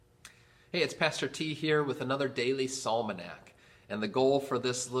Hey, it's Pastor T here with another daily Psalmanac. And the goal for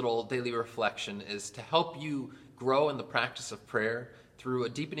this little daily reflection is to help you grow in the practice of prayer through a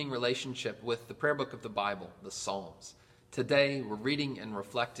deepening relationship with the prayer book of the Bible, the Psalms. Today, we're reading and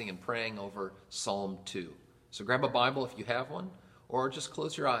reflecting and praying over Psalm 2. So grab a Bible if you have one, or just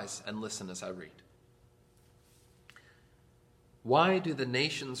close your eyes and listen as I read. Why do the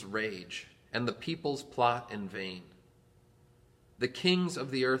nations rage and the peoples plot in vain? The kings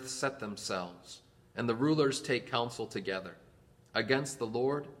of the earth set themselves, and the rulers take counsel together against the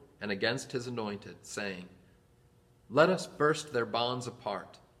Lord and against his anointed, saying, "Let us burst their bonds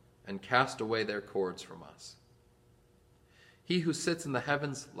apart and cast away their cords from us." He who sits in the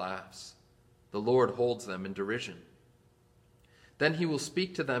heavens laughs. The Lord holds them in derision. Then he will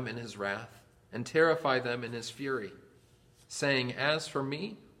speak to them in his wrath and terrify them in his fury, saying, "As for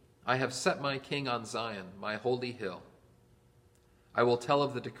me, I have set my king on Zion, my holy hill. I will tell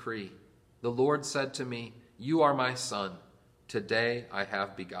of the decree. The Lord said to me, 'You are my son. Today I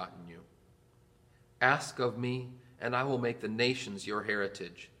have begotten you.' Ask of me, and I will make the nations your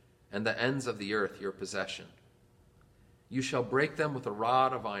heritage, and the ends of the earth your possession. You shall break them with a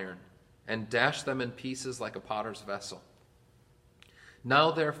rod of iron, and dash them in pieces like a potter's vessel.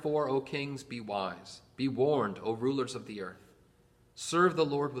 Now therefore, O kings, be wise. Be warned, O rulers of the earth. Serve the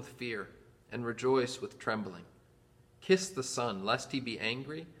Lord with fear, and rejoice with trembling. Kiss the Son, lest he be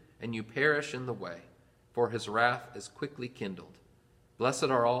angry, and you perish in the way, for his wrath is quickly kindled. Blessed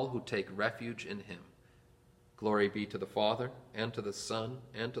are all who take refuge in him. Glory be to the Father, and to the Son,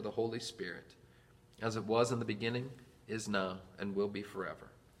 and to the Holy Spirit, as it was in the beginning, is now, and will be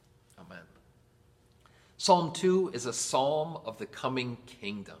forever. Amen. Psalm 2 is a psalm of the coming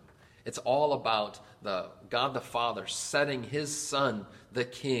kingdom. It's all about God the Father setting his Son, the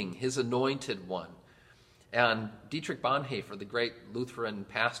King, his anointed one. And Dietrich Bonhoeffer, the great Lutheran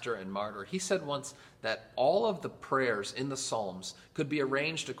pastor and martyr, he said once that all of the prayers in the Psalms could be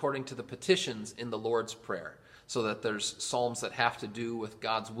arranged according to the petitions in the Lord's Prayer, so that there's psalms that have to do with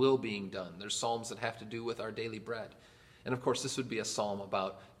God's will being done. There's psalms that have to do with our daily bread. And of course, this would be a psalm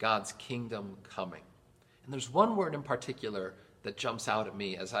about God's kingdom coming. And there's one word in particular that jumps out at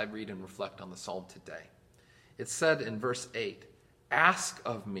me as I read and reflect on the psalm today. It's said in verse 8, "Ask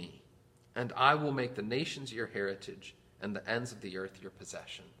of me, and I will make the nations your heritage and the ends of the earth your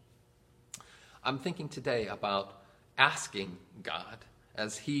possession." I'm thinking today about asking God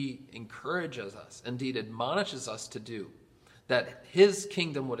as he encourages us, indeed admonishes us to do, that his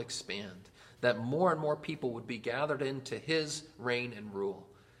kingdom would expand, that more and more people would be gathered into his reign and rule.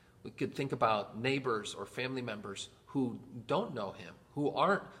 We could think about neighbors or family members who don't know him, who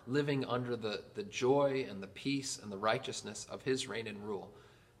aren't living under the joy and the peace and the righteousness of his reign and rule,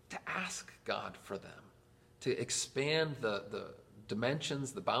 to ask God for them, to expand the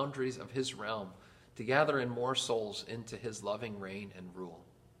dimensions, the boundaries of his realm, to gather in more souls into his loving reign and rule.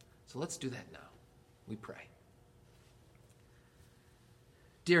 So let's do that now. We pray.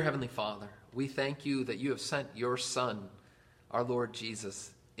 Dear Heavenly Father, we thank you that you have sent your Son, our Lord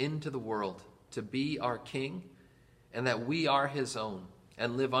Jesus, into the world to be our King, and that we are his own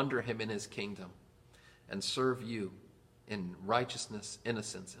and live under him in his kingdom and serve you in righteousness,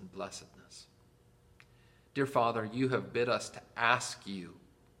 innocence, and blessedness. Dear Father, you have bid us to ask you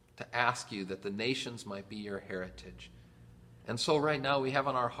that the nations might be your heritage. And so right now we have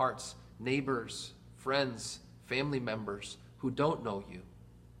on our hearts neighbors, friends, family members who don't know you.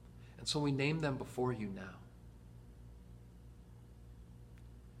 And so we name them before you now.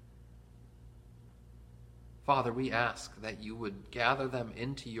 Father, we ask that you would gather them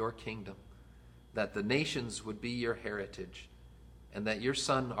into your kingdom, that the nations would be your heritage, and that your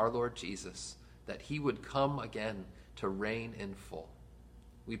Son, our Lord Jesus, that he would come again to reign in full.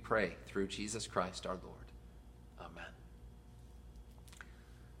 We pray through Jesus Christ our Lord. Amen.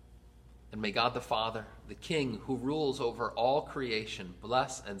 And may God the Father, the King who rules over all creation,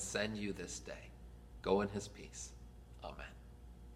 bless and send you this day. Go in his peace. Amen.